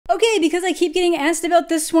Okay, because I keep getting asked about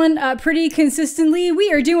this one pretty consistently,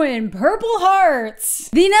 we are doing Purple Hearts,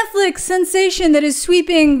 the Netflix sensation that is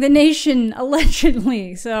sweeping the nation,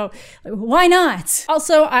 allegedly. So why not?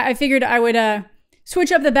 Also, I figured I would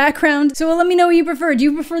switch up the background. So let me know what you prefer. Do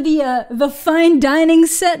you prefer the fine dining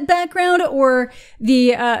set background or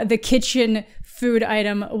the kitchen food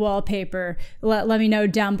item wallpaper? Let me know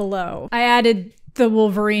down below. I added the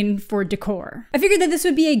Wolverine for decor. I figured that this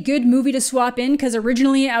would be a good movie to swap in because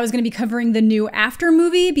originally I was going to be covering the new After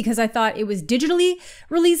movie because I thought it was digitally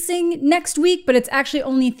releasing next week, but it's actually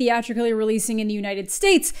only theatrically releasing in the United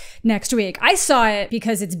States next week. I saw it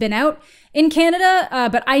because it's been out in Canada,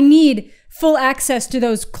 but I need full access to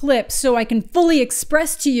those clips so I can fully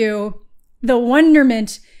express to you the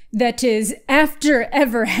wonderment that is After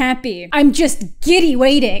Ever Happy. I'm just giddy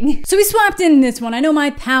waiting. So we swapped in this one. I know my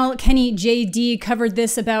pal Kenny JD covered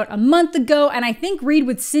this about a month ago, and I think Read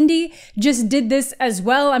with Cindy just did this as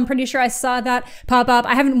well. I'm pretty sure I saw that pop up.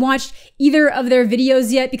 I haven't watched either of their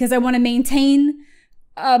videos yet because I want to maintain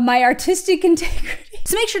my artistic integrity.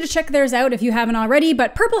 So make sure to check theirs out if you haven't already,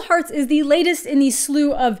 but Purple Hearts is the latest in the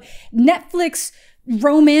slew of Netflix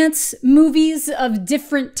romance movies of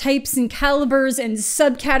different types and calibers and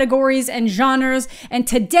subcategories and genres. And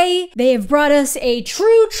today they have brought us a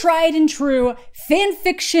true, tried and true fan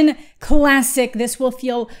fiction classic. This will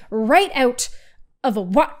feel right out of a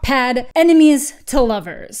Wattpad, enemies to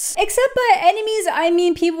lovers. Except by enemies, I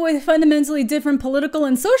mean people with fundamentally different political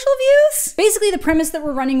and social views. Basically, the premise that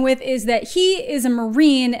we're running with is that he is a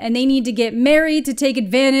Marine and they need to get married to take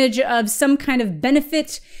advantage of some kind of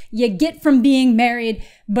benefit you get from being married,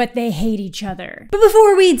 but they hate each other. But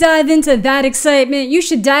before we dive into that excitement, you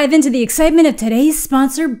should dive into the excitement of today's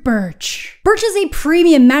sponsor, Birch. Birch is a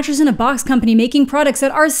premium mattress in a box company making products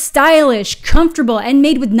that are stylish, comfortable, and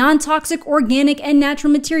made with non-toxic, organic, and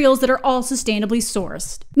natural materials that are all sustainably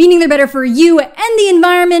sourced. Meaning they're better for you and the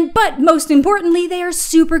environment, but most importantly, they are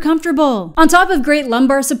super comfortable. On top of great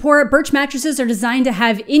lumbar support, Birch mattresses are designed to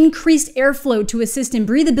have increased airflow to assist in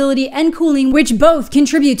breathability and cooling, which both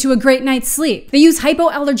contribute to a great night's sleep. They use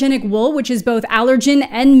hypoallergenic wool, which is both allergen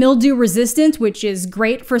and mildew resistant, which is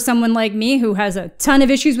great for someone like me who has a ton of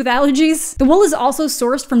issues with allergies. The wool is also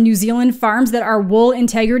sourced from New Zealand farms that are Wool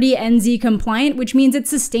Integrity NZ compliant, which means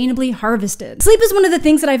it's sustainably harvested. Sleep is one of the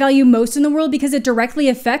things that I value most in the world because it directly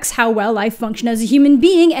affects how well I function as a human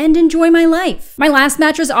being and enjoy my life. My last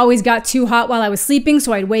mattress always got too hot while I was sleeping,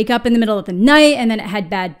 so I'd wake up in the middle of the night, and then it had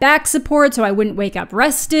bad back support, so I wouldn't wake up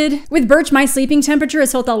rested. With Birch, my sleeping temperature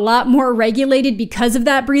has felt a lot more regulated because of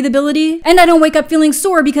that breathability, and I don't wake up feeling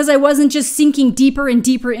sore because I wasn't just sinking deeper and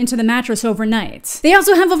deeper into the mattress overnight. They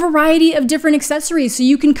also have a variety of different accessories so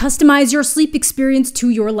you can customize your sleep experience to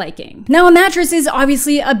your liking. Now, a mattress is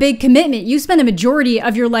obviously a big commitment. You spend a majority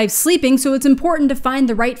of your life sleeping, so it's important to find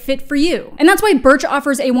the right fit for you. And that's why Birch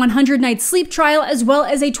offers a 100-night sleep trial as well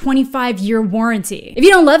as a 25-year warranty. If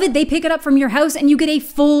you don't love it, they pick it up from your house and you get a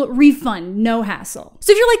full refund, no hassle.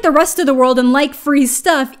 So if you're like the rest of the world and like free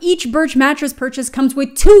stuff, each Birch mattress purchase comes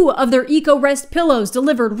with 2 of their EcoRest pillows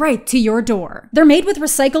delivered right to your door. They're made with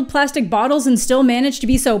recycled plastic bottles and still manage to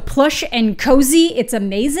be so plush and cozy, it's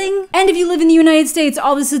amazing. And if you live in the United States,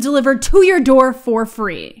 all this is delivered to your door for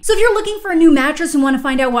free. So if you're looking for a new mattress and want to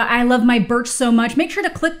find out why I love my Birch so much, make sure to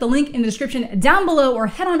click the link in the description down below or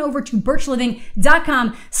head on over to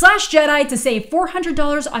birchliving.com/Jedi to save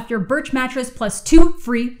 $400 off your Birch mattress plus 2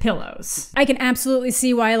 free pillows. I can absolutely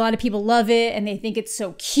see why a lot of people love it and they think it's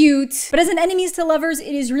so cute, but as an enemies to lovers,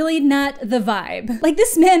 it is really not the vibe. Like,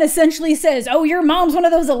 this man essentially says, oh, your mom's one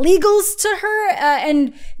of those illegals to her,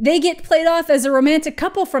 and they get played off as a romantic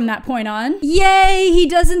couple from that point on. Yay, he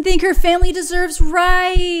doesn't think her family deserves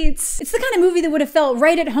rights. It's the kind of movie that would have felt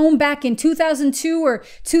right at home back in 2002 or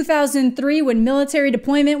 2003 when military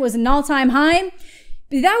deployment was an all-time high.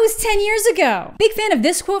 That was 10 years ago. Big fan of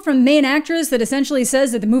this quote from the main actress that essentially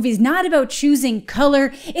says that the movie's not about choosing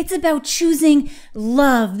color, it's about choosing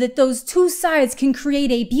love, that those two sides can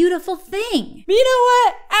create a beautiful thing. But you know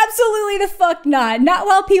what? Absolutely the fuck not. Not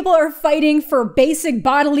while people are fighting for basic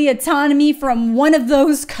bodily autonomy from one of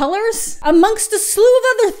those colors. Amongst a slew of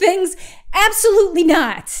other things, absolutely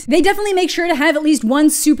not. They definitely make sure to have at least one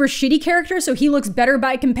super shitty character so he looks better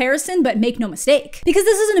by comparison, but make no mistake. Because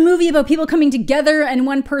this isn't a movie about people coming together and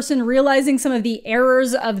one person realizing some of the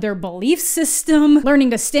errors of their belief system,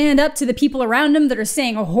 learning to stand up to the people around them that are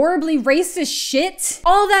saying horribly racist shit.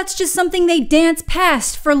 All that's just something they dance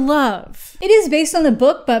past for love. It is based on the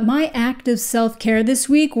book, but my act of self-care this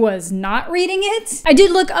week was not reading it. I did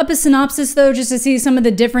look up a synopsis though, just to see some of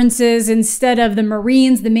the differences. Instead of the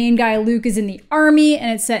Marines, the main guy, Luke, is in the Army,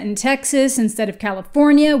 and it's set in Texas instead of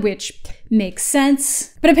California, which Makes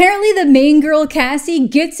sense. But apparently the main girl, Cassie,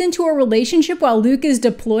 gets into a relationship while Luke is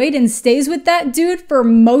deployed and stays with that dude for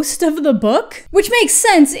most of the book. Which makes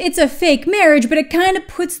sense, it's a fake marriage, but it kind of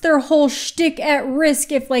puts their whole shtick at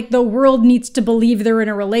risk if like the world needs to believe they're in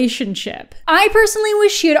a relationship. I personally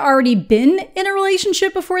wish she had already been in a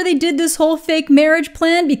relationship before they did this whole fake marriage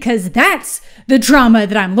plan, because that's the drama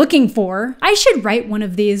that I'm looking for. I should write one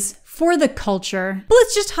of these for the culture. But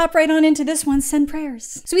let's just hop right on into this one, send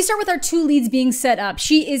prayers. So we start with our two leads being set up.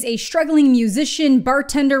 She is a struggling musician,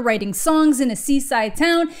 bartender writing songs in a seaside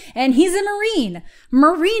town, and he's a Marine,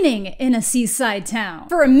 marining in a seaside town.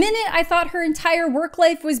 For a minute, I thought her entire work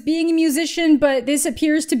life was being a musician, but this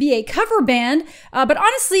appears to be a cover band. But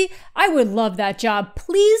honestly, I would love that job.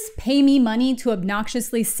 Please pay me money to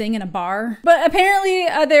obnoxiously sing in a bar. But apparently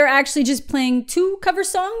they're actually just playing 2 cover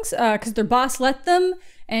songs because their boss let them.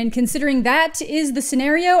 And considering that is the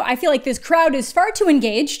scenario, I feel like this crowd is far too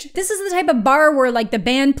engaged. This is the type of bar where like the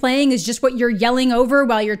band playing is just what you're yelling over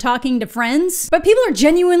while you're talking to friends. But people are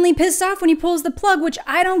genuinely pissed off when he pulls the plug, which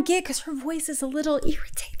I don't get because her voice is a little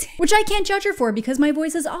irritating. Which I can't judge her for because my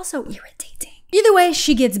voice is also irritating. Either way,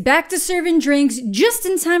 she gets back to serving drinks just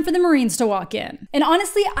in time for the Marines to walk in. And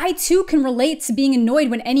honestly, I too can relate to being annoyed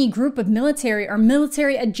when any group of military or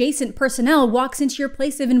military adjacent personnel walks into your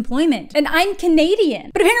place of employment. And I'm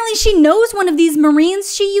Canadian. But apparently she knows one of these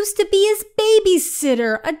Marines she used to be his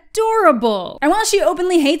babysitter. Adorable. And while she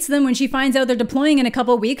openly hates them when she finds out they're deploying in a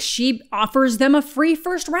couple weeks, she offers them a free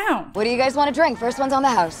first round. What do you guys want to drink? First one's on the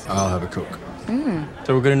house. I'll have a Coke.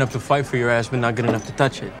 So we're good enough to fight for your ass, but not good enough to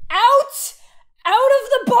touch it. Out of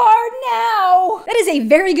the bar now! That is a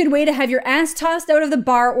very good way to have your ass tossed out of the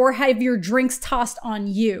bar or have your drinks tossed on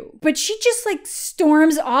you. But she just like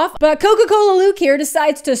storms off. But Coca-Cola Luke here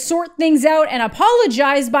decides to sort things out and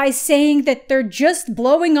apologize by saying that they're just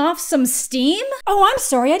blowing off some steam. Oh, I'm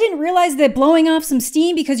sorry. I didn't realize that blowing off some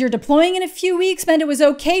steam because you're deploying in a few weeks meant it was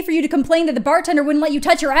okay for you to complain that the bartender wouldn't let you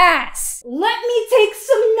touch your ass. Let me take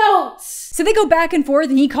some notes. So they go back and forth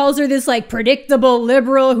and he calls her this like predictable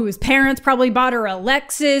liberal whose parents probably bought her a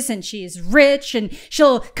Lexus and she's rich and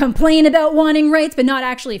she'll complain about wanting rights but not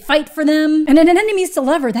actually fight for them. And in an enemies to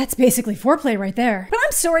lover, that's basically foreplay right there. But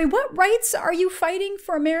I'm sorry, what rights are you fighting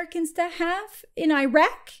for Americans to have in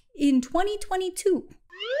Iraq in 2022?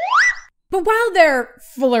 But while they're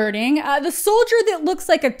flirting, the soldier that looks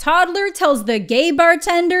like a toddler tells the gay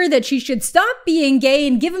bartender that she should stop being gay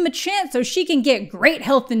and give him a chance so she can get great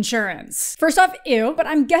health insurance. First off, ew, but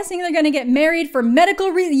I'm guessing they're gonna get married for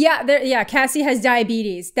medical reasons. Yeah, Cassie has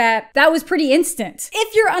diabetes. That was pretty instant.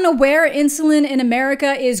 If you're unaware, insulin in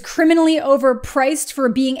America is criminally overpriced for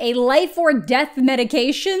being a life or death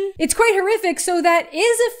medication. It's quite horrific, so that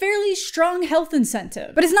is a fairly strong health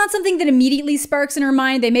incentive. But it's not something that immediately sparks in her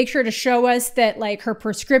mind. They make sure to show us that like her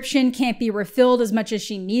prescription can't be refilled as much as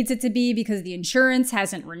she needs it to be because the insurance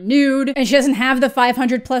hasn't renewed and she doesn't have the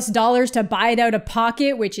 $500+ to buy it out of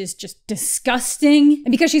pocket, which is just disgusting.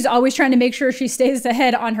 And because she's always trying to make sure she stays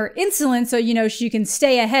ahead on her insulin so, you know, she can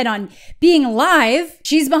stay ahead on being alive,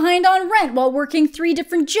 she's behind on rent while working 3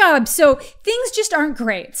 different jobs. So things just aren't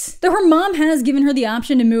great. Though her mom has given her the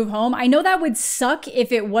option to move home, I know that would suck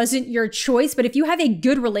if it wasn't your choice, but if you have a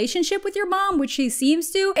good relationship with your mom, which she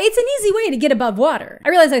seems to, it's an easy way to get above water. I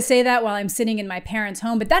realize I say that while I'm sitting in my parents'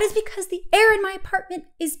 home, but that is because the air in my apartment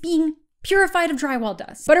is being purified of drywall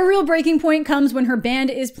dust. But a real breaking point comes when her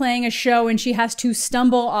band is playing a show and she has to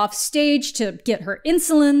stumble off stage to get her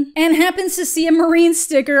insulin and happens to see a Marine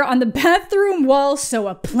sticker on the bathroom wall, so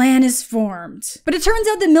a plan is formed. But it turns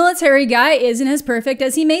out the military guy isn't as perfect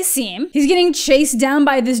as he may seem. He's getting chased down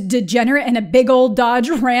by this degenerate in a big old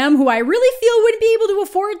Dodge Ram who I really feel wouldn't be able to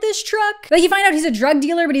afford this truck. Like, you find out he's a drug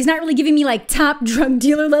dealer, but he's not really giving me like top drug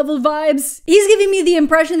dealer level vibes. He's giving me the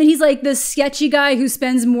impression that he's like this sketchy guy who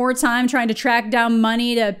spends more time trying to track down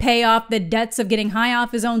money to pay off the debts of getting high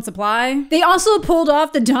off his own supply. They also pulled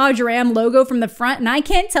off the Dodge Ram logo from the front, and I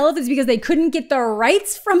can't tell if it's because they couldn't get the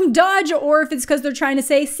rights from Dodge or if it's because they're trying to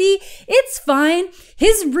say, see, it's fine.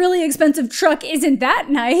 His really expensive truck isn't that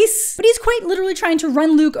nice. But he's quite literally trying to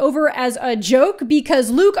run Luke over as a joke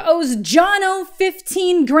because Luke owes Jono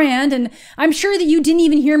 15 grand, and I'm sure that you didn't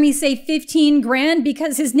even hear me say 15 grand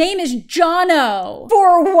because his name is Jono.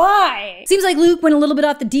 For why? Seems like Luke went a little bit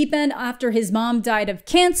off the deep end after his mom died of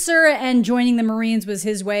cancer, and joining the Marines was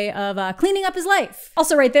his way of cleaning up his life.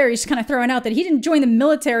 Also right there, he's just kind of throwing out that he didn't join the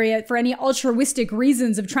military for any altruistic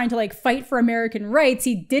reasons of trying to like fight for American rights.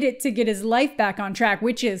 He did it to get his life back on track,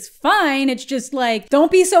 which is fine. It's just like,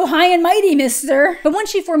 don't be so high and mighty, mister. But once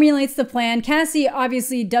she formulates the plan, Cassie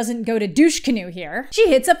obviously doesn't go to douche canoe here. She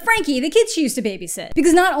hits up Frankie, the kid she used to babysit.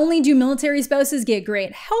 Because not only do military spouses get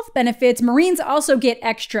great health benefits, Marines also get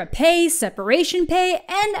extra pay, separation pay,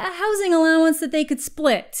 and a housing allowance that they could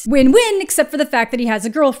split. Win-win, except for the fact that he has a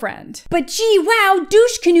girlfriend. But gee, wow,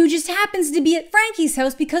 douche canoe just happens to be at Frankie's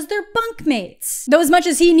house because they're bunkmates. Though as much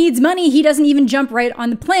as he needs money, he doesn't even jump right on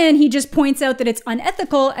the plan. He just points out that it's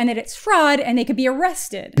unethical and that it's fraud and they could be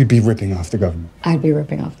arrested. You'd be ripping off the government. I'd be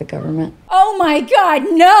ripping off the government. Oh my God,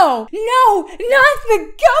 no, not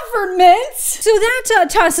the government. So that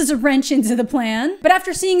tosses a wrench into the plan. But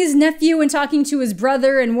after seeing his nephew and talking to his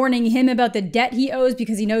brother and warning him about the debt he owes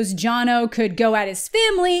because he knows Jono could go at his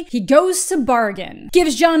family, he goes to bargain.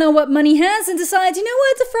 Gives Jono what money he has and decides, you know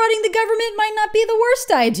what, defrauding the government might not be the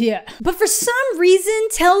worst idea. But for some reason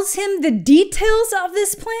tells him the details of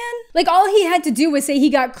this plan. Like all he had to do was say he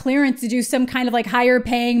got clearance to do some kind of like higher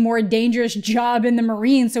paying, more dangerous job in the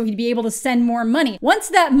Marines so he'd be able to send more money. Once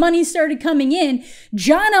that money started coming in,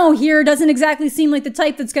 Jono here doesn't exactly seem like the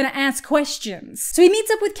type that's gonna ask questions. So he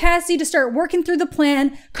meets up with Cassie to start working through the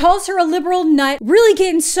plan, calls her a liberal nut, really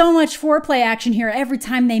getting so much foreplay action here every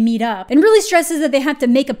time they meet up, and really stresses that they have to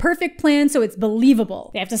make a perfect plan so it's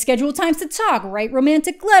believable. They have to schedule times to talk, write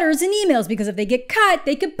romantic letters and emails, because if they get caught,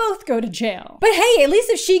 they could both go to jail. But hey, at least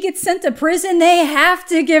if she gets sent to prison, they have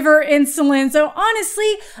to give her insulin. So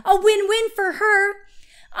honestly, a win-win for her.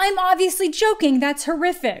 I'm obviously joking, that's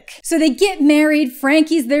horrific. So they get married,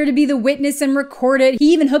 Frankie's there to be the witness and record it.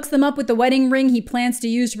 He even hooks them up with the wedding ring he plans to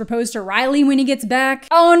use to propose to Riley when he gets back.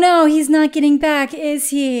 Oh no, he's not getting back,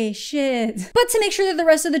 is he? Shit. But to make sure that the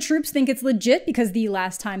rest of the troops think it's legit, because the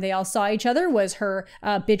last time they all saw each other was her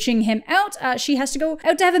bitching him out, she has to go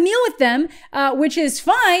out to have a meal with them, which is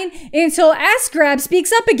fine until Ass Grab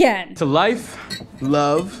speaks up again. To life,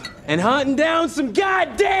 love, and hunting down some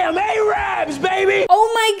goddamn Arabs, baby!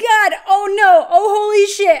 Oh my God, oh no, oh holy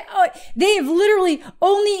shit. Oh, they have literally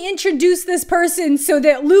only introduced this person so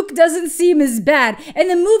that Luke doesn't seem as bad.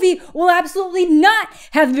 And the movie will absolutely not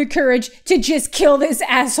have the courage to just kill this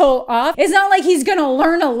asshole off. It's not like he's gonna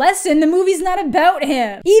learn a lesson. The movie's not about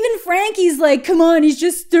him. Even Frankie's like, come on, he's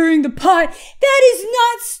just stirring the pot. That is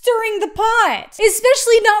not stirring the pot.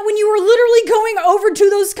 Especially not when you were literally going over to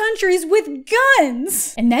those countries with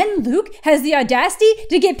guns. And then Luke has the audacity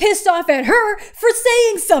to get pissed off at her for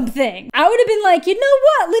saying something. I would have been like, you know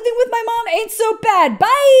what? Living with my mom ain't so bad.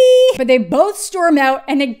 Bye. But they both storm out,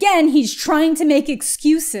 and again, he's trying to make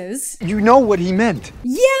excuses. You know what he meant.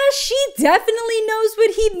 Yeah, she definitely knows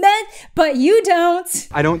what he meant, but you don't.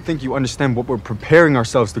 I don't think you understand what we're preparing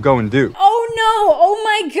ourselves to go and do. Oh no, oh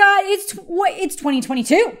my God, it's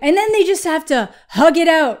 2022. And then they just have to hug it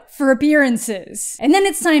out for appearances. And then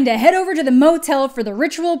it's time to head over to the motel for the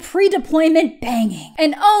ritual pre-deployment banging.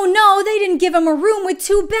 And oh no, they didn't give him a room with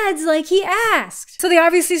 2 beds like he asked. So they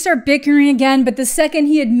obviously start bickering again, but the second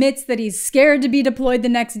he admits that he's scared to be deployed the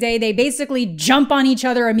next day, they basically jump on each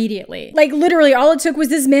other immediately. Like literally all it took was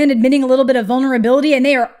this man admitting a little bit of vulnerability and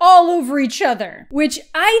they are all over each other, which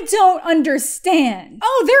I don't understand.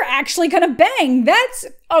 Oh, they're actually gonna bang. That's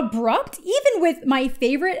abrupt, even with my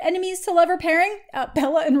favorite enemies to lover pairing,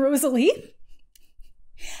 Bella and Rosalie.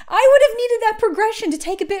 I would have needed that progression to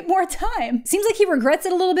take a bit more time. Seems like he regrets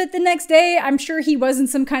it a little bit the next day. I'm sure he wasn't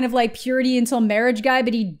some kind of like purity until marriage guy,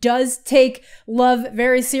 but he does take love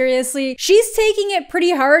very seriously. She's taking it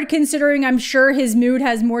pretty hard, considering I'm sure his mood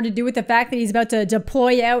has more to do with the fact that he's about to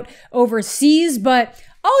deploy out overseas, but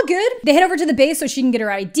all good. They head over to the base so she can get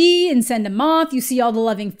her ID and send him off. You see all the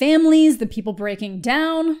loving families, the people breaking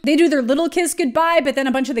down. They do their little kiss goodbye, but then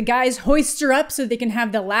a bunch of the guys hoist her up so they can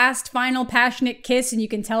have the last final passionate kiss, and you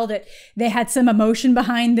can tell that they had some emotion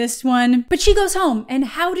behind this one. But she goes home, and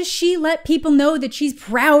how does she let people know that she's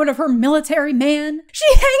proud of her military man? She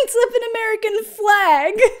hangs up an American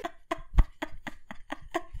flag.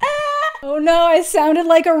 Oh no, I sounded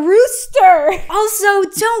like a rooster. Also,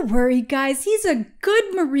 don't worry guys, he's a good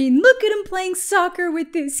Marine. Look at him playing soccer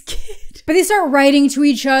with this kid. But they start writing to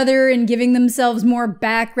each other and giving themselves more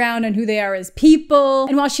background on who they are as people.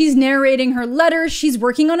 And while she's narrating her letters, she's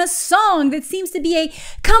working on a song that seems to be a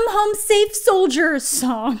come home safe soldier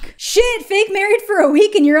song. Shit, fake married for a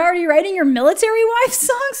week and you're already writing your military wife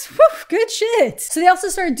songs? Whew, good shit. So they also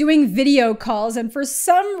start doing video calls, and for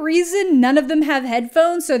some reason, none of them have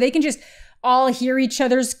headphones, so they can just all hear each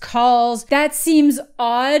other's calls. That seems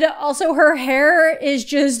odd. Also, her hair is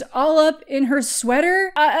just all up in her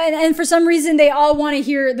sweater. And for some reason, they all want to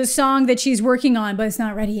hear the song that she's working on, but it's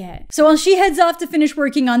not ready yet. So while she heads off to finish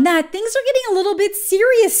working on that, things are getting a little bit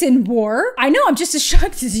serious in war. I know, I'm just as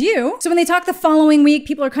shocked as you. So when they talk the following week,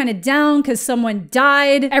 people are kind of down because someone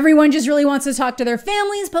died. Everyone just really wants to talk to their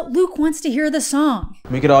families, but Luke wants to hear the song.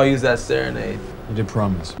 We could all use that serenade. You did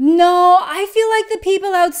promise. No, I feel like the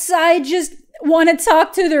people outside just want to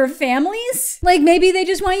talk to their families. Like maybe they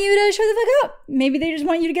just want you to shut the fuck up. Maybe they just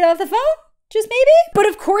want you to get off the phone. Just maybe? But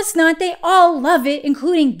of course not. They all love it,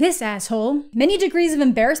 including this asshole. Many degrees of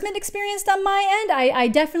embarrassment experienced on my end. I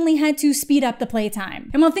definitely had to speed up the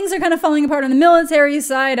playtime. And while things are kind of falling apart on the military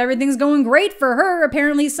side, everything's going great for her.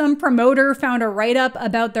 Apparently some promoter found a write-up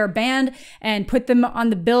about their band and put them on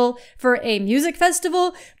the bill for a music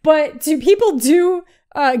festival. But do people do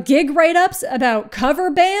gig write-ups about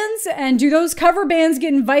cover bands? And do those cover bands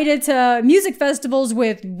get invited to music festivals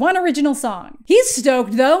with one original song? He's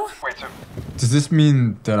stoked though. Wait, so does this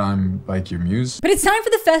mean that I'm like your muse? But it's time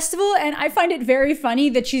for the festival, and I find it very funny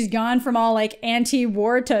that she's gone from all like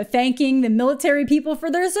anti-war to thanking the military people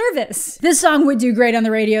for their service. This song would do great on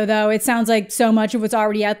the radio though. It sounds like so much of what's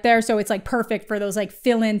already out there, so it's like perfect for those like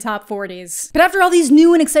fill-in top 40s. But after all these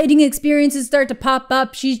new and exciting experiences start to pop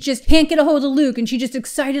up, she just can't get a hold of Luke, and she just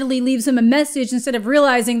excitedly leaves him a message instead of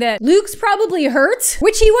realizing that Luke's probably hurt,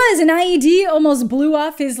 which he was. An IED almost blew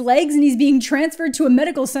off his legs and he's being transferred to a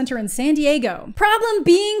medical center in San Diego. Problem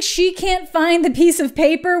being, she can't find the piece of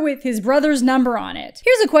paper with his brother's number on it.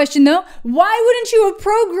 Here's a question though. Why wouldn't you have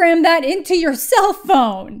programmed that into your cell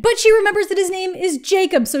phone? But she remembers that his name is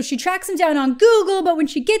Jacob, so she tracks him down on Google, but when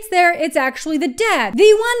she gets there, it's actually the dad.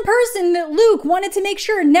 The one person that Luke wanted to make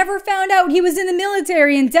sure never found out he was in the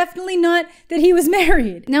military, and definitely not that he was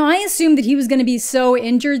married. Now, I assumed that he was going to be so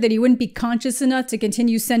injured that he wouldn't be conscious enough to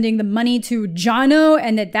continue sending the money to Jono,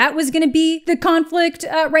 and that was going to be the conflict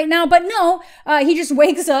right now. But no, he just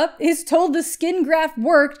wakes up, is told the skin graft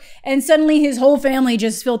worked, and suddenly his whole family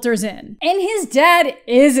just filters in. And his dad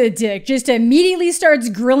is a dick, just immediately starts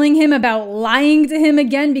grilling him about lying to him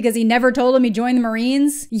again because he never told him he joined the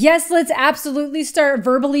Marines. Yes, let's absolutely start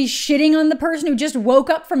verbally shitting on the person who just woke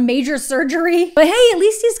up from major surgery. But hey, at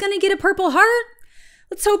least he's gonna get a Purple Heart.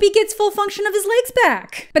 Let's hope he gets full function of his legs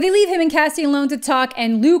back. But they leave him and Cassie alone to talk,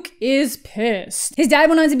 and Luke is pissed. His dad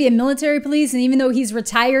went on to be a military police, and even though he's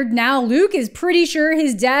retired now, Luke is pretty sure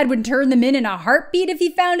his dad would turn them in a heartbeat if he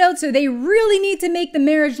found out, so they really need to make the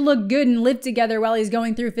marriage look good and live together while he's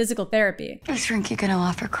going through physical therapy. Is Frankie gonna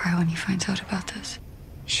laugh or cry when he finds out about this?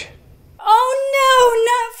 Shh. Oh no,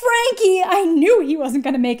 not Frankie! I knew he wasn't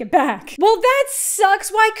gonna make it back. Well, that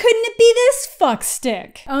sucks. Why couldn't it be this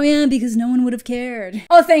fuckstick? Oh yeah, because no one would have cared.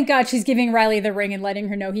 Oh, thank God she's giving Riley the ring and letting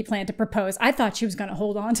her know he planned to propose. I thought she was gonna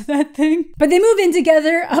hold on to that thing. But they move in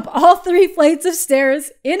together, up all 3 flights of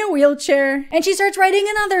stairs, in a wheelchair, and she starts writing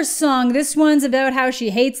another song. This one's about how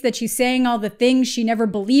she hates that she's saying all the things she never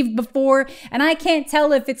believed before, and I can't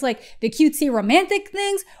tell if it's like the cutesy romantic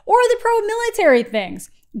things or the pro-military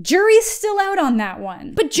things. Jury's still out on that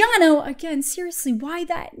one. But Jono, again, seriously, why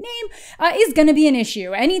that name, is gonna be an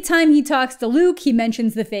issue. Anytime he talks to Luke, he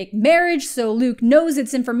mentions the fake marriage, so Luke knows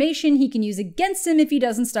it's information he can use against him if he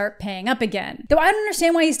doesn't start paying up again. Though I don't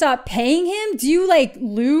understand why he stopped paying him. Do you, like,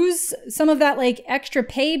 lose some of that, like, extra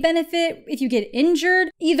pay benefit if you get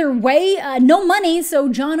injured? Either way, no money, so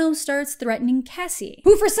Jono starts threatening Cassie,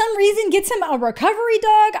 who for some reason gets him a recovery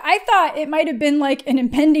dog. I thought it might have been, like, an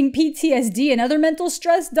impending PTSD and other mental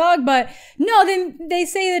stress dog, but no, then they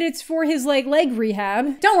say that it's for his like leg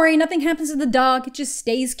rehab. Don't worry, nothing happens to the dog, it just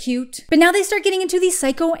stays cute. But now they start getting into the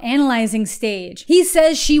psychoanalyzing stage. He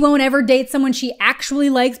says she won't ever date someone she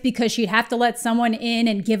actually likes because she'd have to let someone in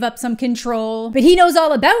and give up some control. But he knows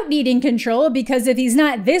all about needing control because if he's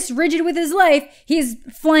not this rigid with his life, he's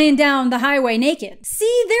flying down the highway naked.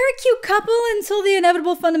 See, they're a cute couple until the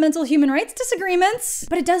inevitable fundamental human rights disagreements.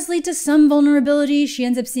 But it does lead to some vulnerability. She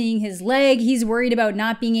ends up seeing his leg. He's worried about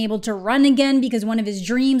not being able to run again because one of his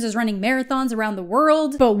dreams is running marathons around the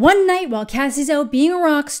world. But one night while Cassie's out being a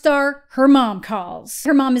rock star, her mom calls.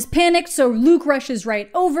 Her mom is panicked, so Luke rushes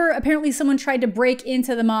right over. Apparently someone tried to break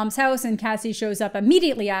into the mom's house and Cassie shows up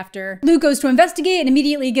immediately after. Luke goes to investigate and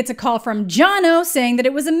immediately gets a call from Jono saying that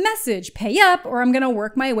it was a message, pay up or I'm gonna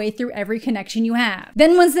work my way through every connection you have.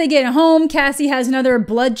 Then once they get home, Cassie has another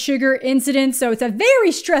blood sugar incident, so it's a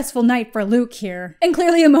very stressful night for Luke here. And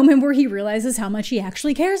clearly a moment where he realizes how much he actually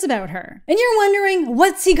cares about her. And you're wondering,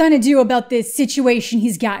 what's he gonna do about this situation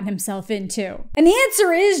he's gotten himself into? And the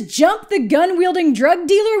answer is jump the gun-wielding drug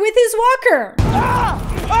dealer with his walker.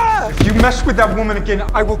 back. If you mess with that woman again,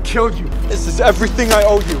 I will kill you. This is everything I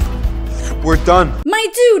owe you. We're done. My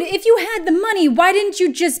dude, if you had the money, why didn't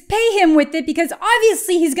you just pay him with it? Because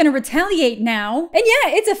obviously he's gonna retaliate now. And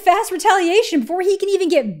yeah, it's a fast retaliation. Before he can even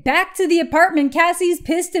get back to the apartment, Cassie's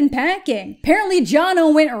pissed and packing. Apparently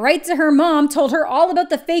Jono went right to her mom, told her all about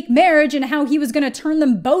the fake marriage and how he was gonna turn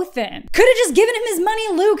them both in. Could've just given him his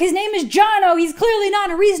money, Luke. His name is Jono. He's clearly not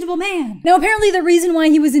a reasonable man. Now apparently the reason why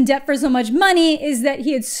he was in debt for so much money is that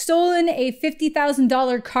he had stolen a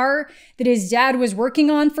 $50,000 car that his dad was working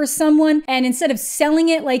on for someone, and instead of selling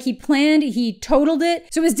it like he planned, he totaled it.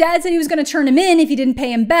 So his dad said he was gonna turn him in if he didn't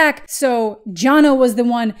pay him back, so Jono was the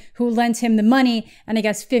one who lent him the money, and I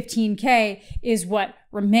guess $15K is what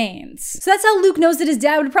remains. So that's how Luke knows that his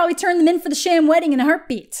dad would probably turn them in for the sham wedding in a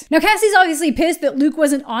heartbeat. Now Cassie's obviously pissed that Luke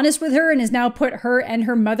wasn't honest with her and has now put her and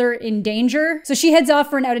her mother in danger. So she heads off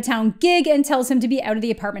for an out-of-town gig and tells him to be out of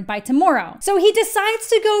the apartment by tomorrow. So he decides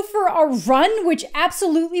to go for a run, which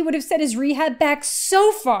absolutely would have set his rehab back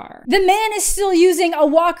so far. The man is still using a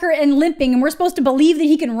walker and limping, and we're supposed to believe that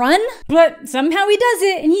he can run? But somehow he does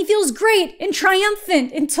it, and he feels great and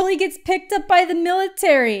triumphant until he gets picked up by the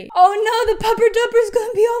military. Oh no, the pupper dupper's gonna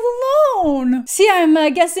be all alone. See, I'm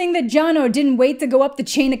guessing that Jono didn't wait to go up the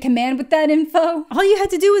chain of command with that info. All you had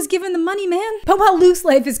to do was give him the money, man. But while Luke's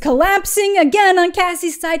life is collapsing, again on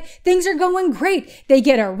Cassie's side, things are going great. They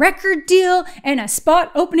get a record deal and a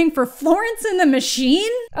spot opening for Florence and the Machine?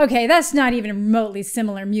 Okay, that's not even remotely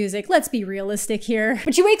similar music. Let's be realistic here.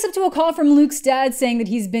 But she wakes up to a call from Luke's dad saying that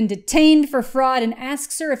he's been detained for fraud and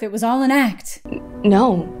asks her if it was all an act.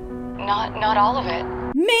 No, not all of it.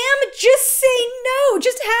 Ma'am, just say no.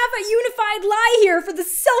 Just have a unified lie here for the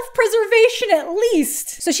self-preservation at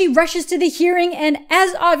least. So she rushes to the hearing, and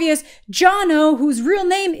as obvious, Jono, whose real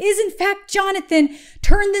name is in fact Jonathan,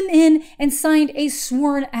 turned them in and signed a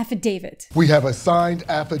sworn affidavit. We have a signed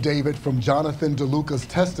affidavit from Jonathan DeLuca's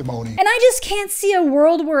testimony. And I just can't see a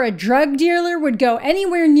world where a drug dealer would go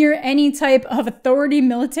anywhere near any type of authority,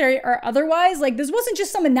 military or otherwise. Like, this wasn't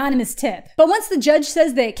just some anonymous tip. But once the judge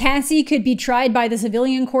says that Cassie could be tried by the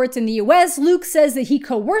civilian courts in the US, Luke says that he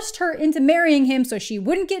coerced her into marrying him so she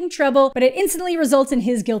wouldn't get in trouble, but it instantly results in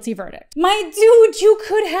his guilty verdict. My dude, you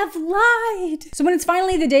could have lied. So when it's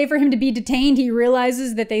finally the day for him to be detained, he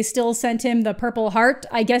realizes that they still sent him the Purple Heart.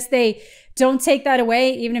 I guess they don't take that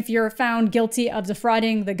away, even if you're found guilty of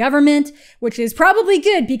defrauding the government, which is probably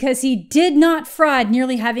good because he did not fraud,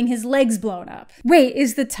 nearly having his legs blown up. Wait,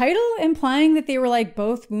 is the title implying that they were like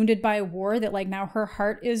both wounded by war, that like now her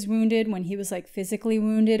heart is wounded when he was like physically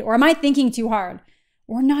wounded? Or am I thinking too hard?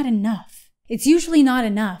 Or not enough? It's usually not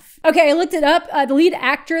enough. Okay, I looked it up. The lead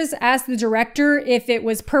actress asked the director if it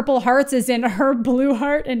was purple hearts as in her blue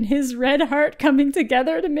heart and his red heart coming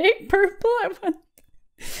together to make purple.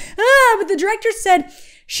 But the director said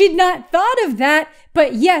she'd not thought of that,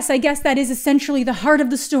 but yes, I guess that is essentially the heart of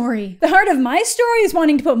the story. The heart of my story is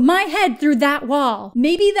wanting to put my head through that wall.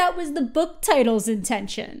 Maybe that was the book title's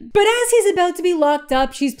intention. But as he's about to be locked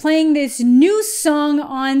up, she's playing this new song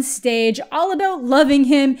on stage all about loving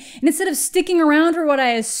him, and instead of sticking around for what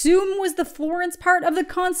I assume was the Florence part of the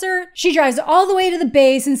concert, she drives all the way to the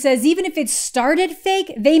base and says even if it started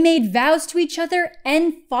fake, they made vows to each other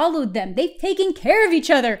and followed them. They've taken care of each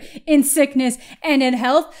other in sickness and in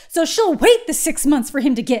health, so she'll wait the 6 months for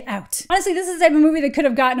him to get out. Honestly, this is the type of movie that could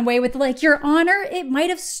have gotten away with, like, Your Honor, it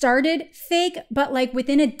might have started fake, but like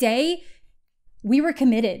within a day, we were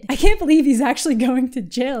committed. I can't believe he's actually going to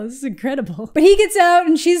jail. This is incredible. But he gets out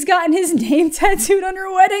and she's gotten his name tattooed on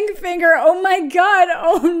her wedding finger. Oh my God,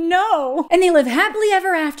 oh no. And they live happily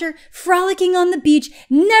ever after, frolicking on the beach,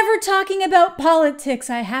 never talking about politics,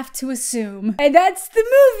 I have to assume. And that's the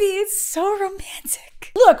movie. It's so romantic.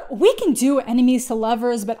 Look, we can do enemies to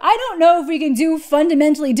lovers, but I don't know if we can do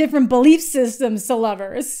fundamentally different belief systems to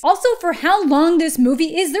lovers. Also, for how long this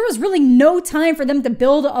movie is, there was really no time for them to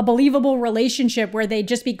build a believable relationship where they'd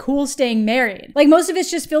just be cool staying married. Like, most of it's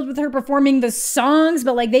just filled with her performing the songs,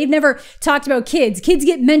 but like they've never talked about kids. Kids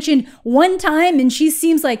get mentioned one time and she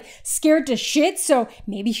seems like scared to shit, so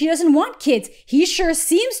maybe she doesn't want kids. He sure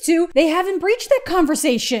seems to. They haven't breached that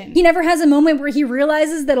conversation. He never has a moment where he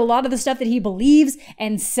realizes that a lot of the stuff that he believes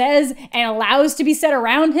and says and allows to be said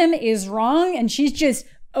around him is wrong, and she's just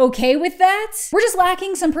okay with that. We're just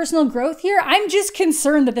lacking some personal growth here. I'm just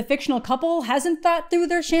concerned that the fictional couple hasn't thought through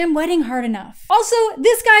their sham wedding hard enough. Also,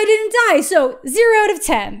 this guy didn't die, so 0 out of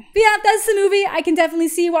 10. But yeah, that's the movie. I can definitely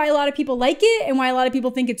see why a lot of people like it and why a lot of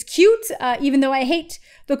people think it's cute, even though I hate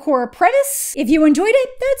the core premise. If you enjoyed it,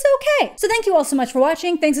 that's okay. So thank you all so much for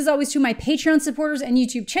watching. Thanks as always to my Patreon supporters and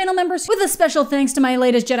YouTube channel members, with a special thanks to my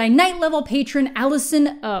latest Jedi Knight level patron,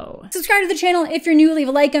 Allison O. Subscribe to the channel if you're new, leave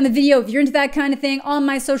a like on the video if you're into that kind of thing. All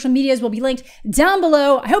my social medias will be linked down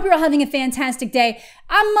below. I hope you're all having a fantastic day.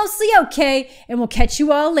 I'm mostly okay, and we'll catch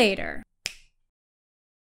you all later.